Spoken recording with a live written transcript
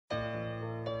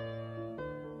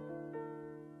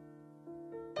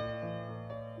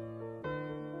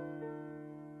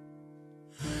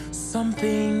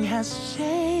Something has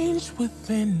changed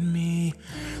within me.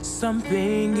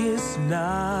 Something is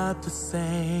not the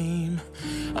same.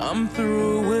 I'm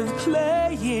through with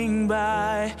playing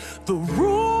by the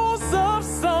rules of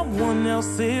someone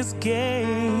else's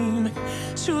game.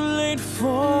 Too late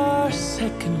for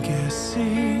second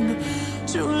guessing.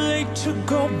 Too late to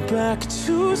go back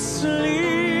to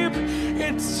sleep.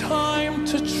 It's time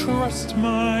to trust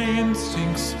my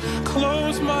instincts,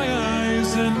 close my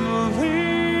eyes and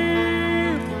leave.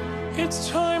 It's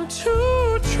time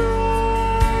to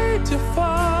try defying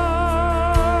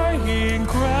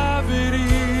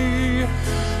gravity.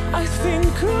 I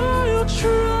think I'll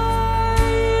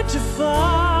try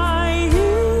defying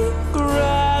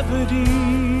gravity.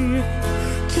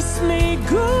 Kiss me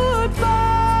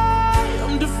goodbye,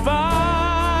 I'm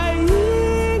defying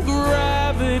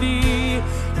gravity,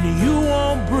 and you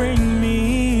won't bring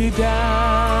me down.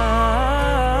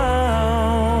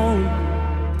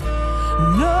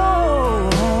 No,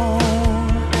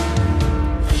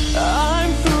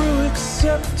 I'm through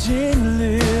accepting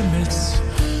limits,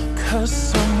 'cause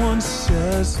someone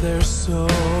says they're so.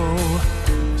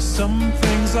 Some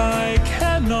things I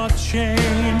cannot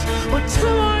change, but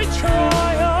till I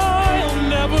try, I'll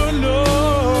never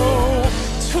know.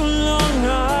 Too long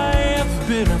I have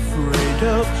been afraid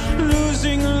of